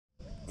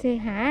Say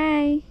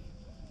hi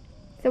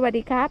สวัส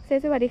ดีครับ Say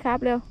สวัสดีครับ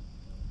เร็ว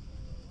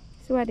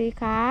สวัสดี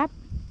ครับ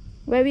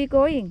Where we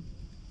going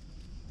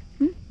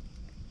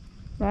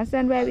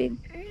Bronson where we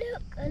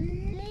Look a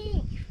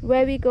leaf.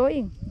 Where we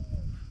going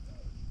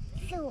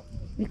Zoo.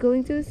 We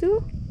going to zoo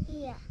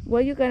Yeah.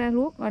 What you gonna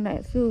look on a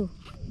zoo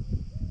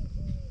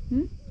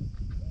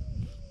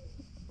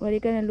What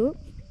you gonna look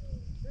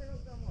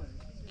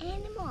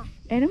Animal.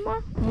 Animal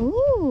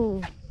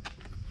Oh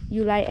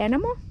You like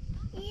animal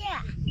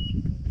Yeah.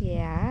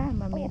 Yeah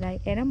Mommy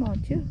like animal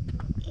too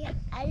Yeah.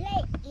 I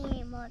like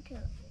animal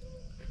too.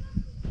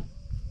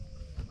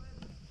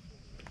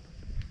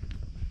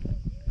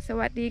 ส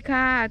วัสดีค่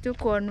ะทุก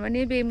คนวัน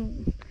นี้บิม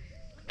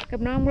กับ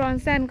น้องบรอน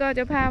สันก็จ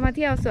ะพามาเ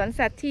ที่ยวสวน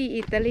สัตว์ที่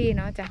อิตาลีเ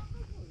นาะจ้ะ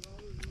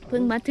เพิ่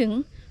งมาถึง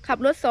ขับ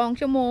รถ2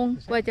 ชั่วโมง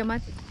กว่าจะมา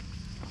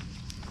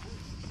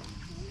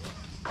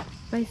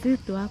ไปซื้อ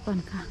ตั๋วก่อน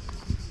ค่ะ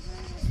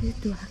ซื้อ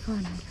ตั๋วก่อ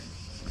น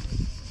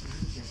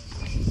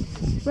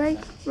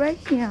right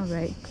here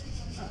right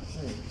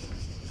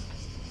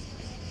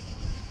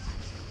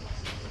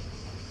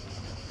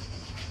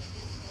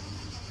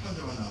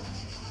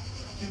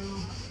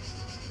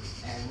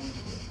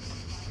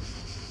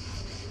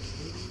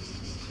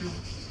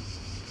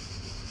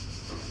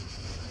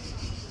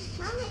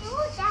Mommy,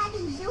 what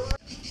Daddy doing?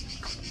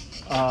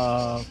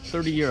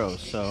 30 euros,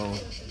 so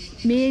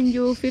me and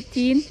you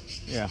 15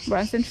 yeah.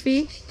 Bronson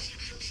fee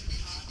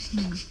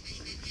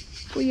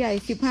ผู้ใหญ่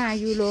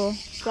15 ยูโร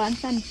บรอน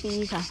สันฟรี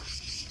ค่ะ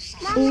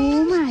Oh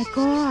my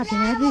god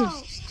Daddy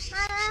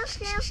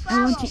I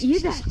want to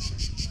eat that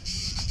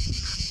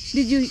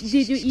Did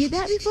you eat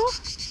that before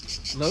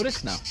Lotus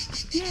now.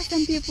 Yeah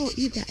some people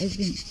eat that I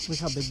think Look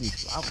how big these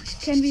flowers.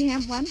 Can we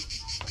have one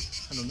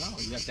I don't know.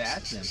 You have to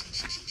ask them.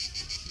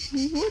 โ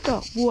อ้โหดอ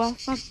กบัว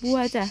ฝักบัว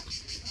จ้ะ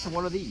So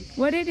what are these?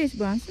 What it is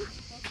Bronson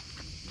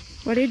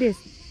What it is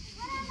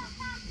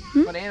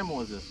What animal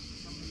is this?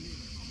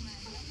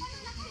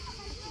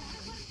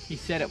 He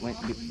said it went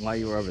while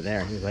you were over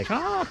there. He was like,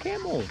 "Oh,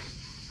 camels."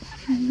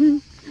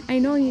 I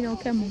know you know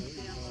camel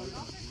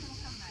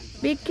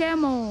Big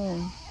camel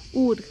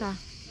อูฐค่ะ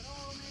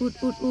อูฐ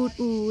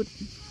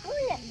Oh,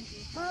 look.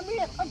 Mommy,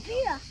 look up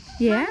here.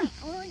 Yeah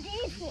Oh,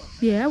 this is.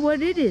 Yeah what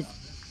it is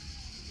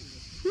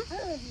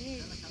Oh,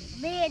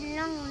 big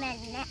long neck.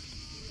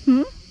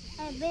 Hmm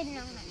A big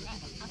long neck.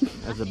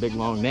 That's a big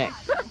long neck.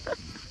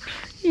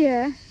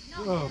 Yeah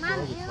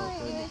Mommy,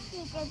 this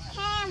is a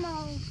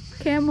camel.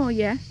 Camel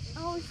yeah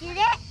Oh, see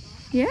that?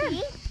 Yeah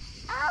See?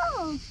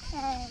 Oh,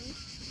 okay.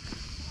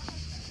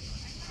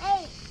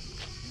 Hey.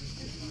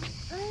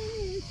 Oh,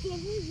 see,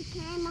 this is a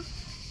camel.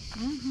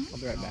 I'll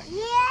be right back.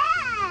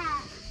 Yeah.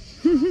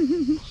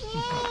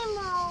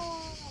 Camel.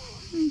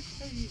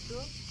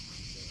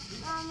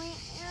 Mommy,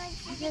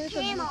 it's a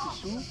camel.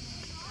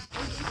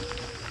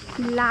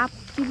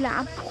 กีรา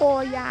ฟคอ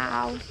ยา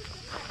ว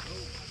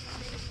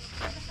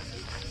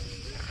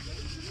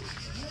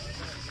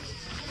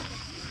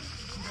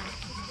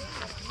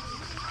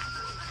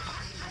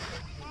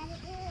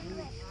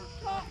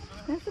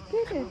That's a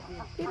Peter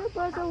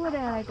bird over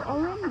there like the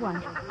orange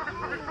one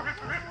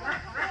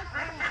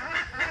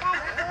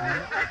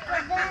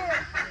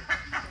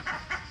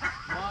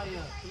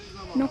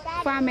นก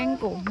ฟาแมง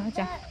โกนะ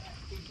จ๊ะ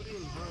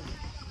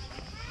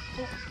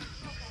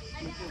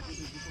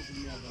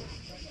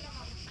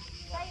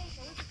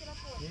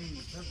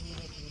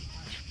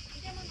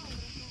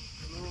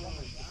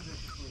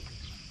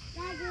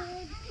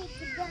Daddy, pick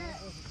the bird.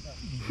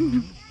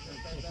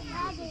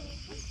 Daddy,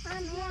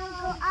 I'm gonna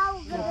go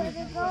over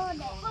to go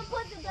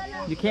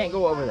there. You can't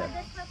go over there.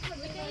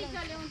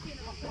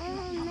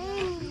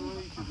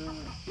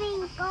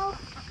 Bingo.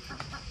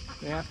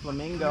 Yeah,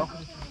 flamingo.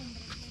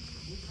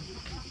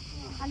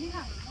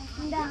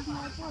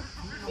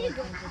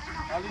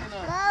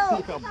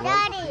 Go,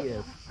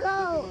 Daddy,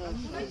 go.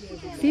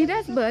 See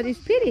that bird is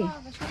pretty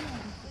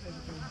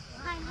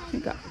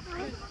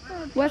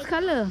What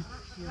color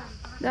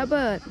That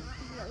bird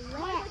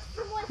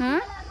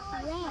Huh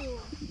Red.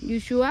 You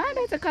sure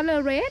that's a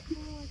color red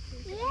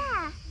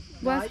Yeah.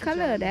 What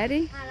color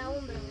daddy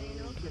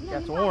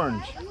That's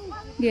orange.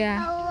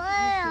 Yeah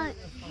Oh,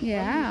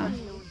 Yeah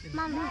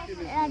Mama,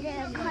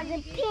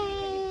 color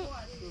pink,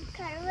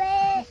 color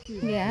red.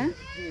 Yeah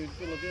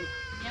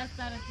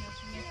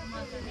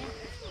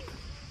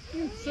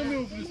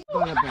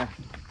Going up there.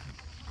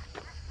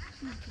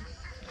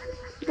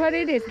 What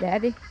it is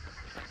daddy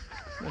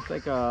It's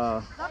like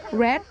a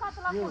Red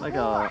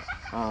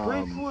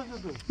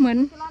เห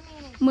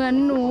มือน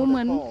หนูเห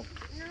มือน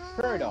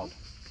prairie dog.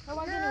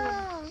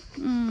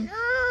อืม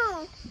No.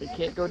 You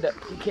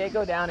can't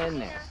go down in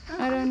there.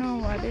 I don't know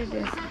what it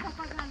is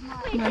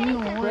เหมือนหนู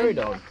Prairie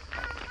dog.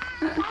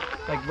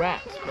 Like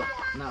rats, but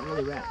not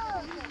really rats.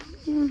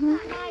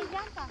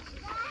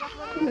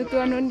 ดูตั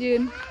วนู้นยื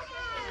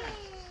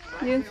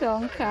น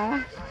2 ขา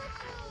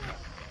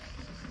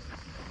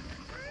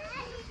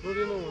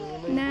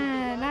น่า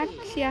รัก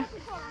เชีย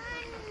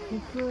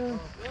Yeah.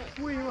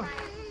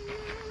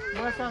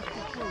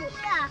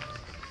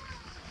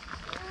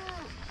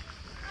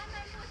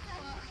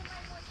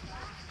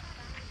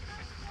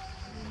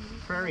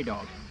 prairie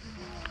dog.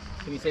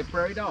 Can you say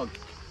prairie dog?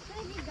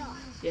 Pretty dog.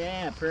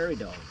 Yeah, prairie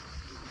dog.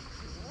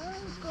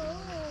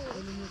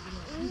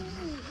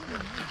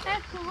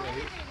 That's cool.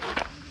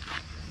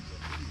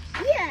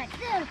 Yeah,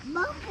 there's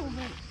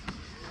bumblebee.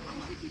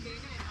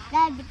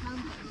 That's the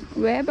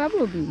bumblebee. Where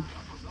bumblebee?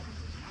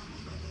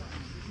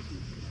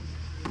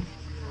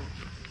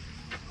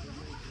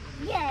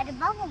 Yeah, the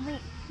bumblebee.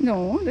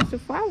 No, that's a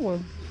flower.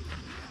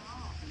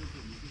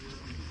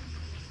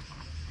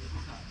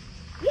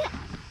 Yeah,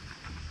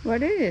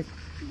 What is it?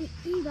 the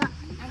eagle.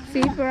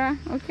 Zebra.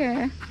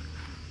 Okay.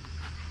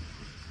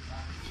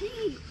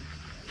 See.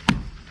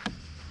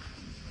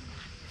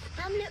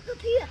 Mom, look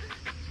up here.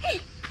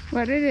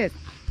 What is it?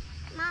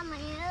 Mama,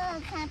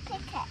 you can pick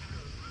it.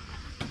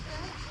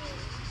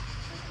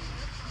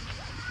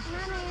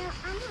 Mama,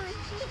 I'm on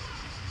feet.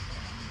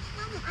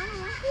 Mama,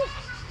 I'm on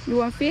feet. You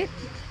want fit?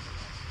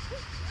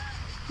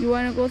 You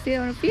want to go sit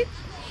on the feet?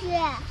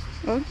 Yeah.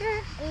 Okay.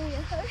 And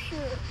the horseshoe,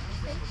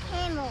 the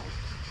camel,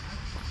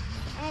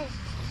 and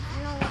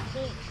long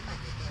feet.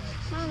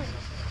 Mama,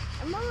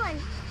 come on.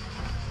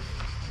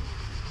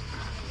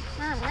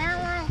 Mom, I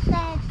want to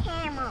say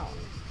camel.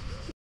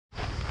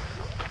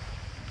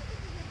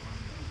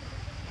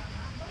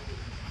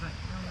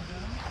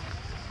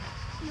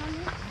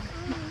 Mommy, I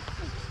want to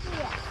sit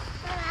here.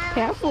 Mama, I want to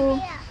Careful.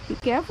 sit here. Be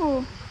careful.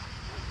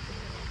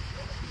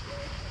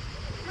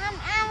 Mom,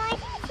 I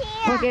want to sit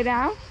here. Okay,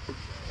 down.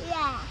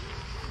 Yeah.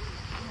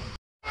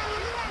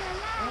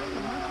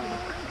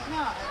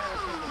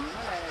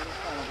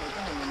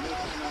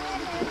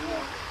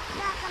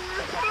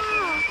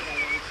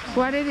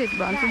 What is it,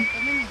 Bronson?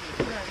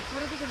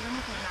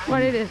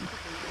 What is it?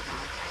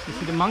 You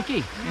see the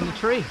monkey in the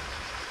tree?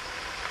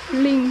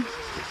 ลิง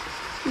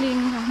ลิง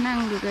ค่ะนั่ง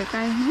อยู่ใก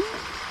ล้ๆหึ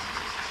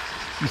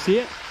You see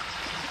it?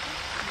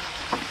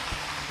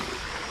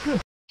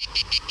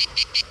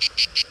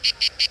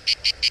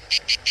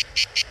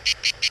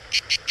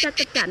 จัก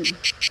รจันทร์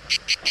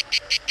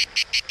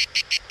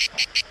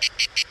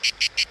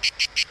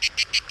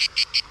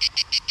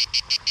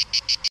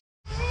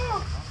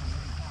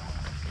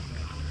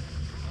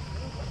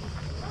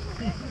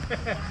You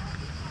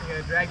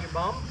gonna drag your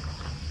bum?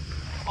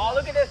 Oh,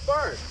 look at this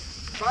bird.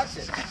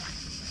 Bronson.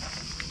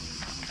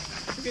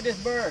 Look at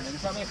this bird and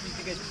tell me if you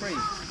think it's pretty.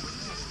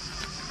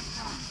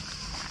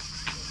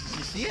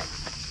 You see it?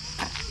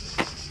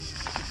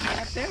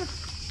 Up there?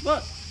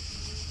 Look.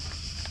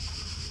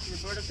 See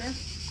the bird up there?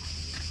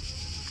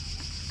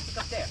 Look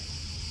up there.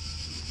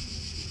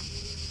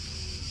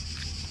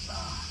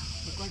 Ah,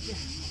 look right there.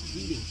 He's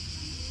eating.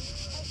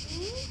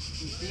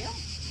 You see him?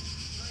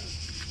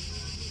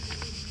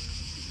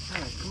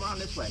 All right, come on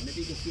this way.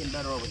 Maybe you can see him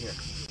better over here.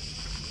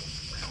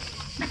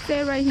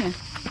 Stay right here.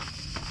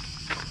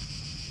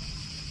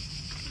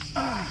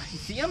 You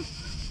see him?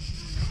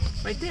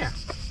 Right there.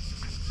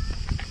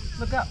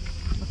 Look up.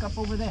 Look up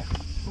over there.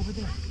 Over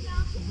there.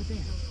 Over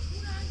there.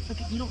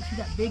 Look at, you don't see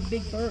that big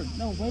bird.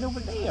 No, right over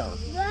there.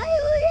 Right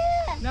over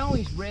there. No,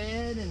 he's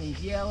red and he's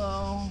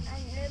yellow.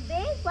 And the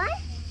big one?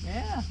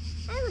 Yeah.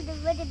 That was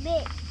really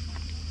big.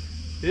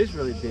 It is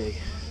really big.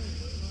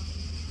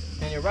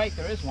 And you're right,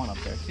 there is one up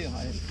there too.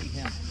 I didn't see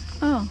him.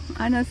 Oh,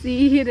 I don't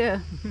see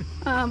either.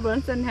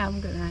 Bronson ท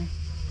ำก็ได้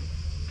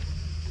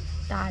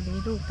ตาดี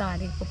ลูกตา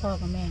ดีก็พ่อ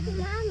กับแม่นะ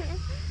Mama,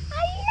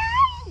 I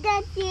like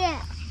that here.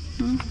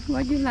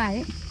 What you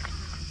like?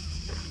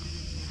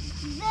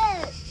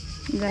 Bird.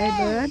 You like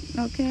bird?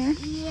 Okay.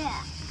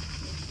 Yeah.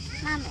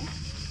 Mama.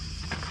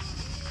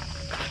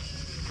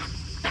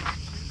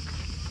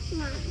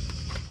 Mama.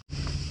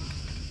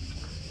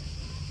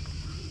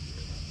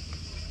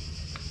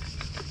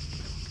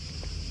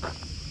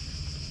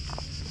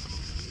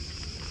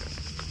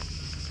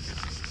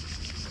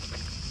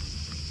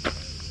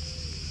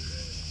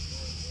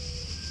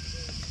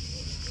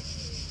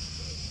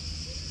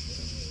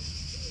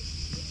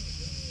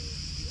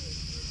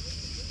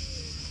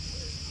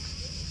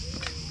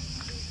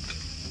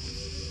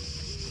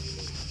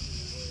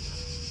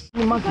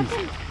 The monkeys.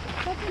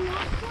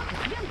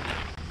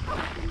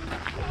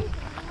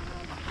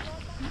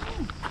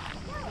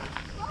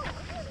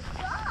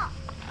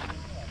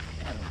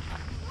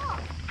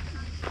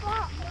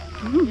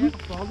 Yeah,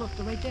 well, look,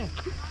 they're right there.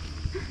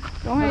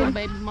 ต้องให้ Little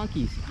baby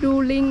monkeys. ดู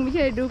ลิงไม่ใ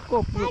ช่ดูก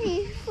บลูก Daddy,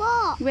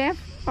 frog แวบ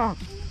ออก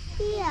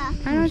here.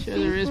 I I'm don't sure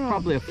see there is frog.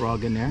 probably a frog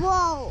in there.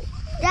 Whoa.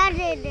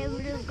 Daddy,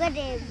 look at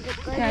it.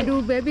 แต่ดู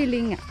เบบี้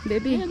ลิงอ่ะ เบ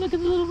บี้ Yeah, look at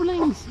the little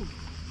rings.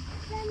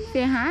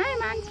 Say hi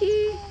monkey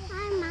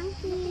Hi,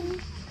 monkey.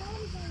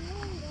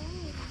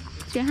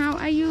 Say how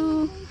are you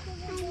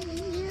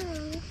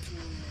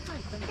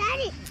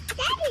Daddy,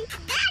 Daddy,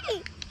 Daddy.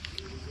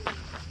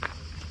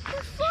 The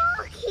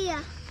frog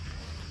here.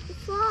 The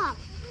frog.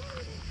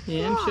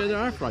 Yeah, I'm sure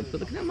there are frogs, but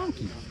look at that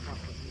monkey.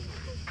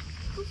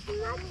 The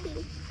monkey.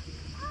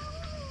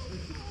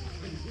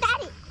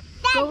 Daddy,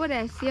 Go over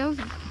there เซียว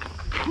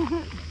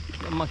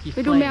The monkey ไป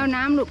ดูแมว playing.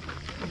 น้ำลูก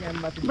Okay, I'm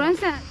about to do-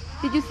 Bronson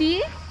did you see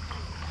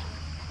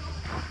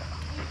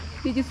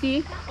Did you see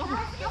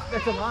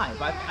That's alive.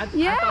 I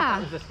Yeah. thought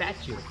that was a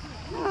statue.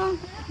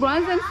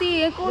 Bronson see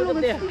go Look look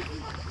up there.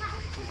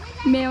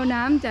 แมว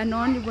น้ำจะน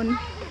อนอยู่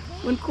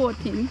บนโขด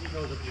หิน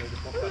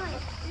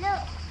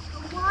Look,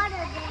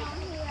 water down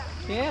here.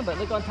 Yeah, but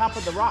look on top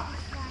of the rock.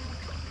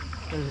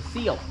 There's a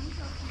seal.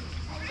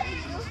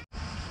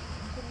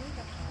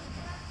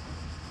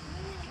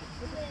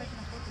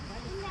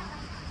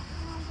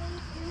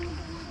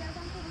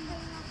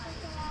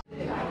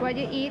 What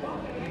you eat?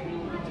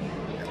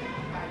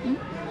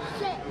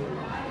 Shit.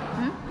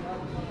 Hmm?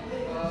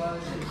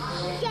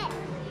 Shit.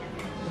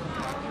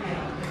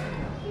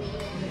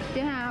 They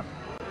have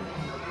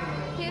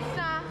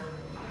pizza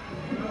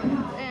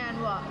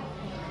and what?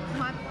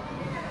 Hot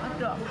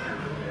dog,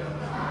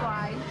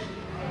 fries.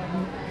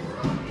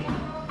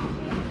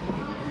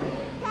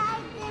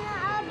 Taking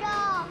a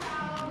dog.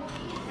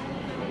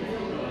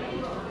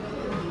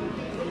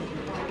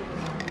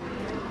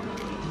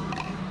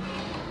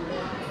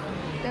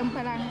 เติมพ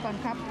ลังก่อน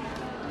ครับ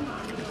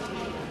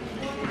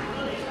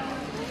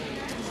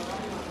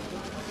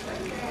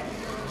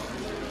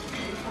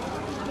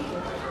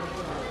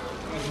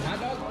Hot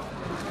dog?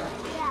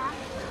 Yeah.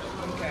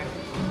 Okay.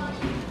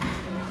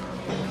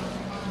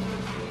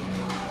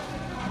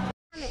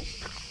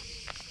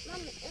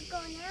 Mommy, you go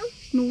now?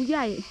 หนูให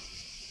ญ่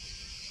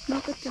น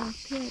กกระจอก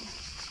เทศ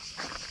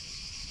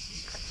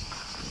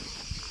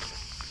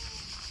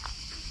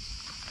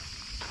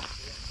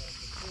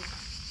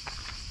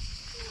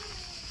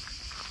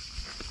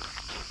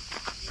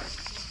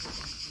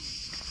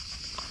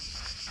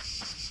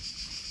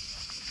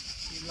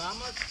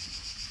Llamas?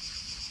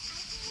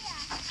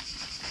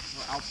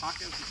 Or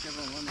alpacas,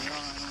 whichever one they are,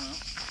 I don't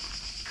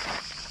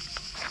know.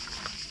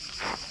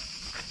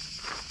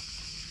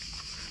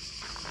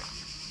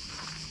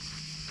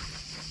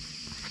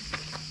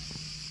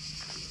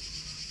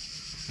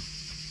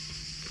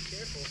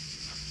 Careful.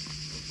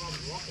 They're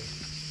probably walking.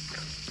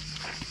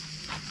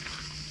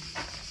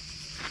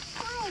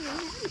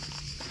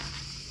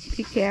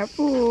 Be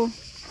careful.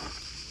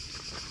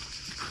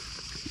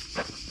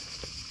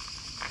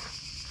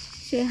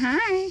 Say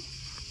hi.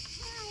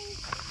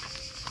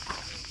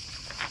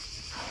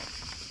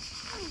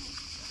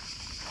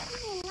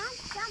 Not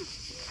jump.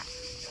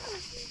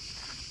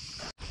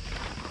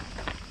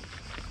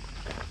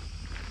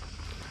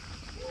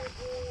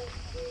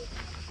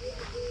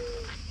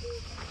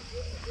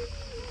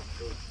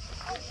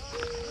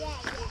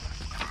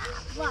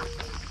 What?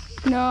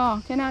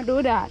 No, cannot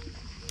do that.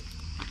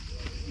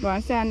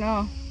 Bronson,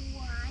 no.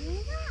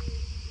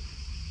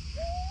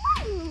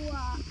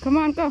 Come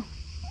on, go.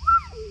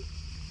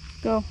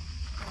 Go.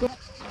 Go.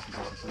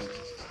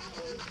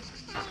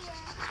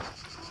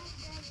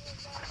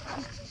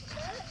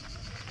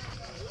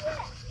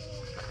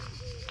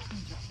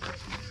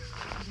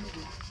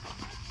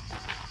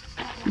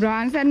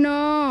 Bronson,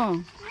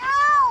 no.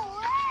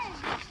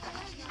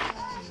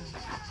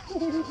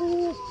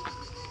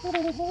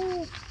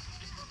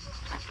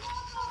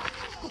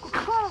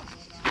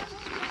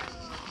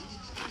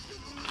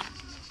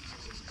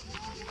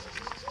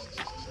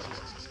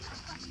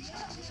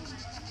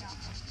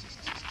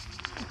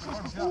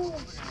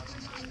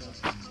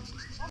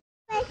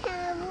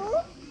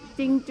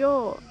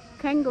 Cinco,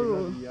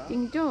 kangaroo,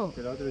 cinco.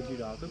 Se l'altro è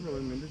girato,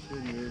 probabilmente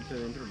c'è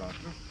dentro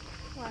l'altro.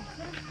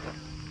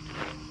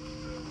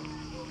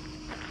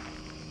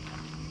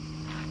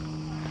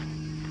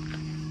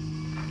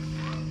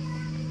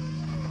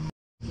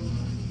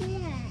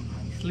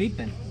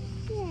 Sleeping.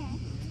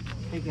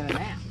 Taking a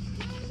nap.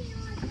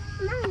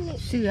 Mommy.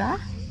 เสือ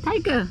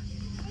tiger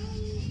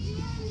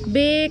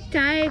big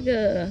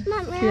tiger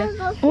Mommy, เสือ I'll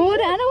go โอ้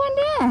the other one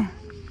there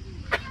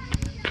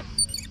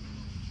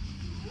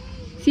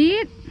see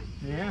it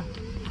Yeah.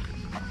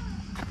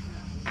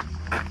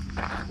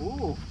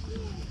 Ooh.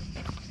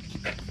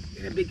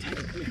 Get a big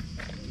tiger. Come here.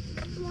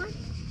 What?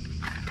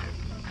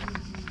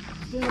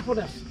 Stand up for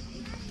this.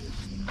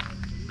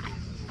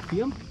 See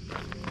him?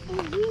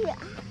 Yeah.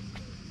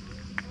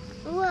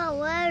 Well,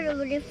 where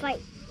would it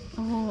fight?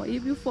 oh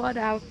if you fall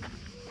down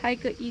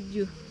tiger eat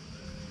you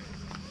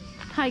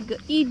tiger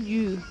eat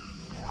you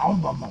Oh,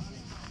 No,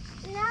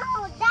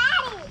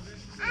 Daddy.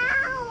 I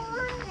don't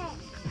want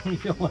it. You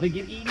don't want to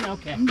get eaten?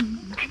 Okay.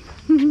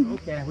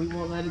 Okay, we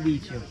won't let it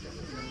eat you.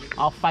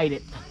 I'll fight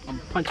it. I'll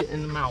punch it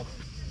in the mouth.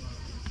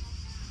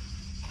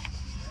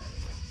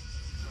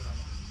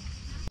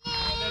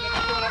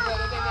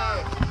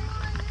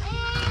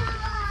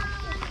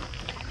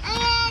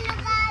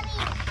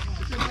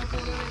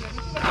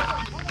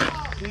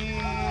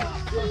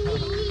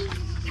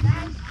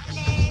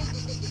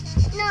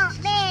 No,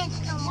 man.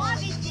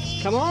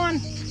 Come on.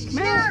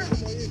 No.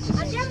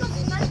 Andiamo a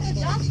fumare il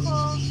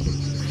gioco.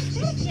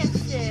 Perché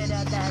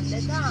sera, Dad?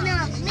 Dai. No,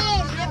 man.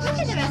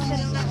 Perché deve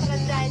essere una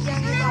tragedia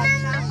ogni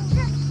volta?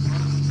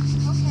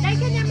 Dai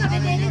che andiamo a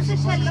vedere se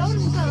c'è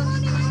l'orso.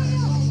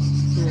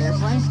 See the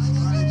airplane?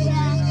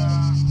 Yeah.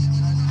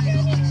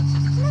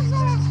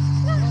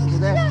 Look at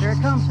that. Here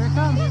it comes. Here it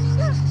comes.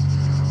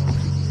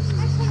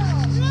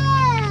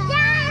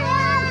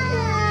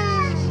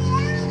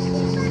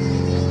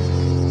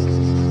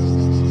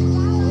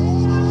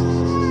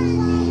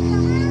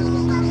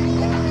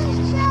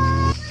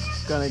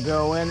 Gonna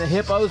go in the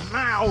hippo's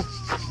mouth.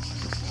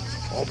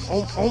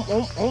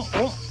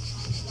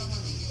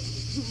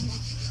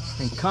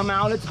 And come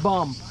out its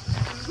bum. Are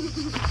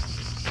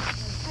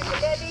you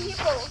ready,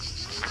 hippo?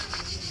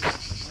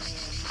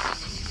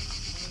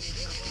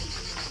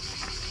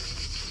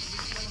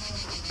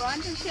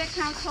 Bronson, check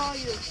how tall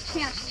you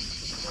can.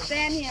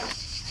 Stand here.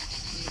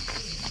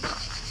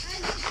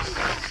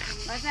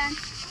 Bronson,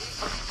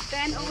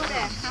 stand over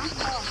there. How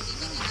tall?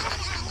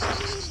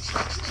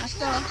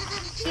 So,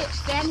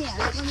 stand here.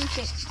 Let me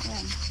check.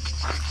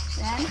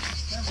 Stand.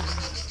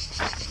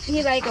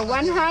 He like a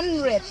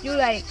 100. You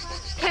like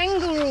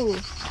kangaroo.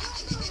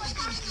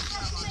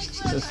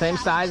 The same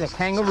size as a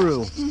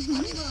kangaroo.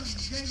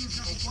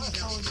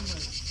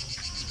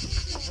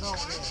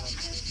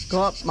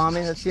 Go up,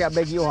 Mommy. Let's see how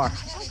big you are.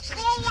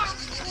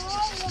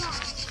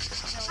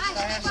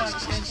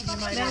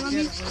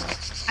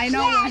 I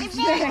know one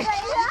snake.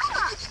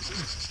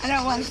 I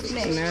know one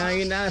snake. No,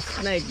 you're not a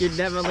snake. You're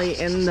definitely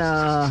in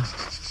the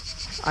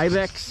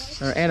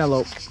ibex or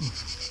antelope.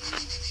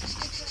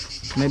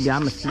 Maybe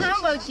I'm a snake. How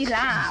about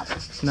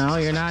giraffe? No,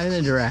 you're not in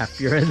the giraffe.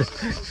 You're in the...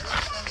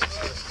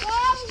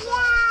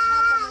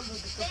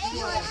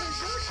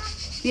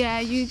 Yeah,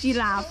 you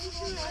giraffe.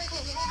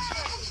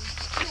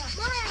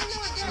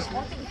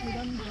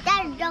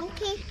 Daddy,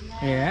 donkey.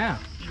 Yeah.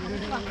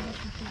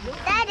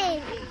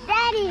 Daddy.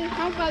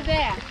 How about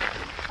there?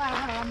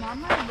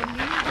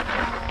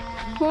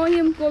 Hold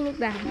him, go look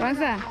there.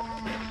 Bronson,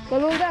 go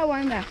look that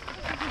one there.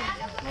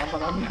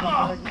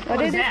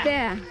 What is it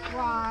there?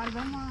 What's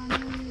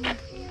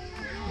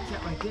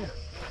that right there?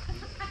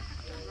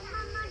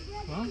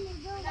 Huh?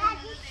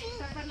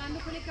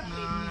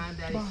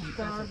 Daddy, sheep.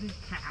 That's a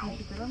cow.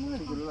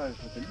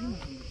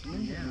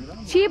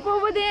 Sheep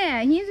over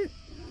there.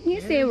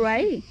 He's say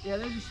right. Yeah,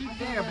 there's a sheep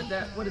there, but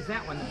what is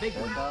that one? The big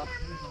one?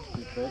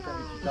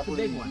 That's the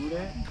big one.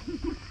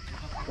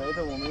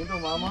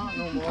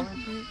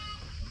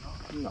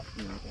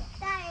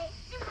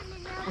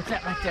 What's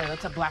that right there?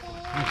 That's a black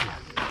one.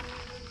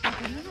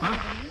 Huh?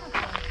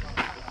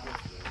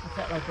 What's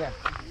that right there?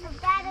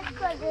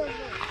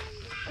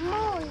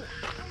 Moon.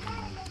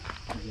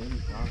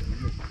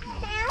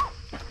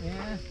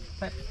 Yeah,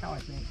 that's the cow, I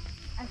think.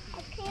 I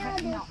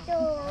can't so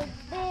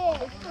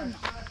big.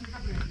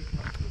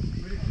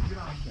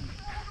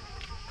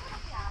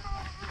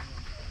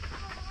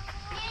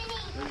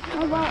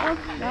 Oh, wow. Oh,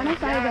 on the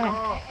side there.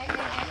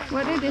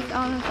 What is this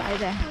on the side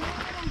there?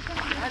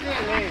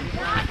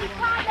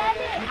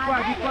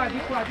 Be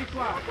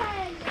quiet.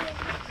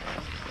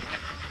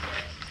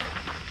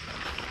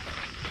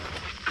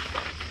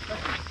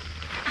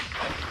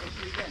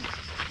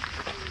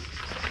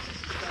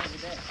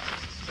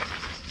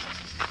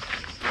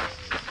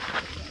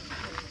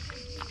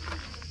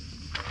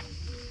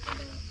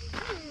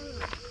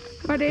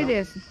 What is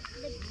this?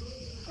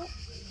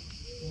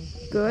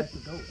 Good.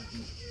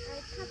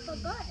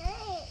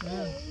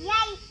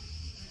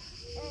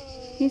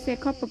 He said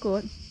copper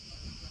goat.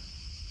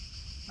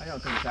 I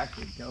don't think it's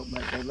actually a goat,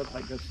 but they look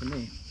like goats to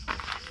me.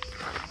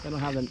 They don't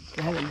have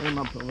they have the name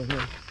up over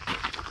here.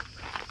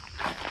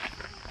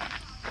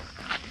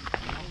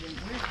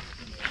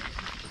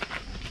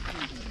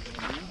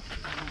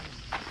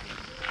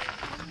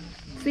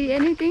 See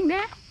anything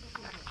there?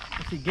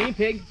 I see guinea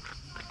pig.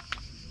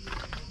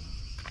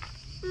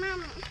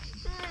 Mama.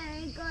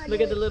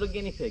 Look at the little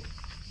guinea pig.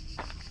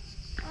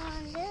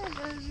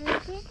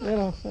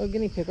 Little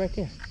guinea pig right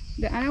there.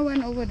 The other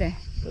one over there.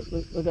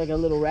 Look like a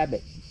little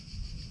rabbit.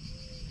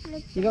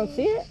 You don't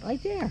see it?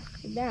 Right there.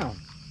 Sit down.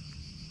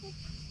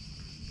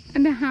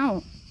 In the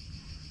house.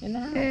 In the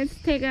house. Let's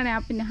take it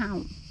up in the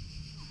house.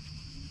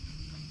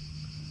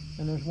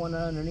 And there's one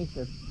underneath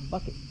the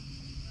bucket.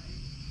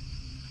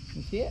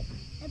 You see it?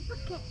 A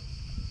bucket.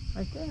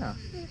 Right there.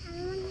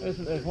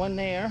 There's one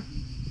there.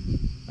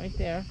 Right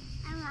there.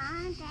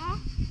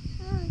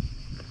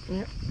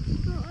 Yep.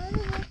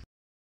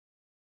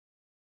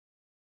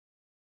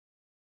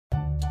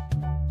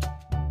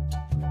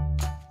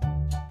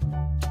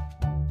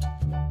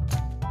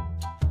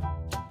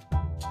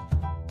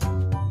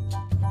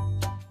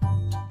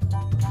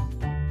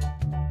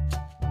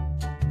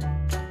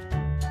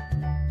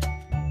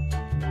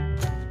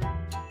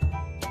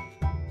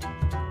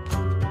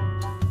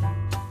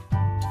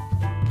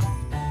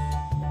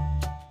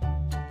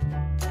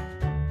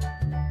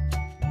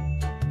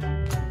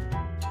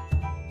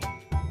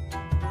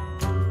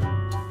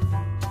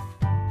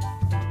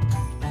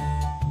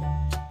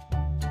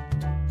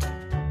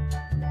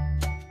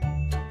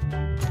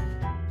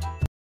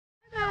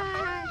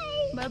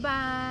บ๊ายบ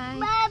าย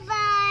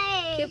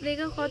Bye-bye. คลิปนี้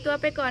ก็ขอตัว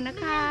ไปก่อนนะ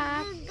ครั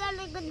บ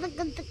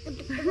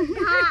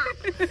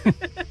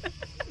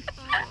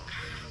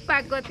ฝา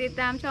กกดติด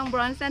ตามช่อง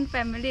Bronson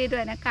Family ด้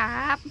วยนะค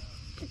รับ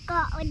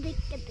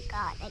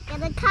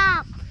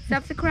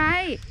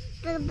Subscribe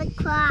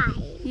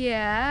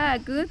Yeah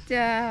good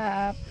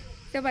job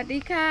สวัสดี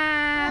ครั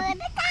บ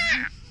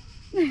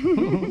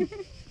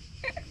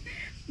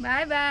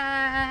Bye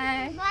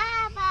bye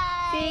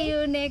Bye-bye. See you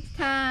next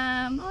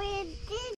time We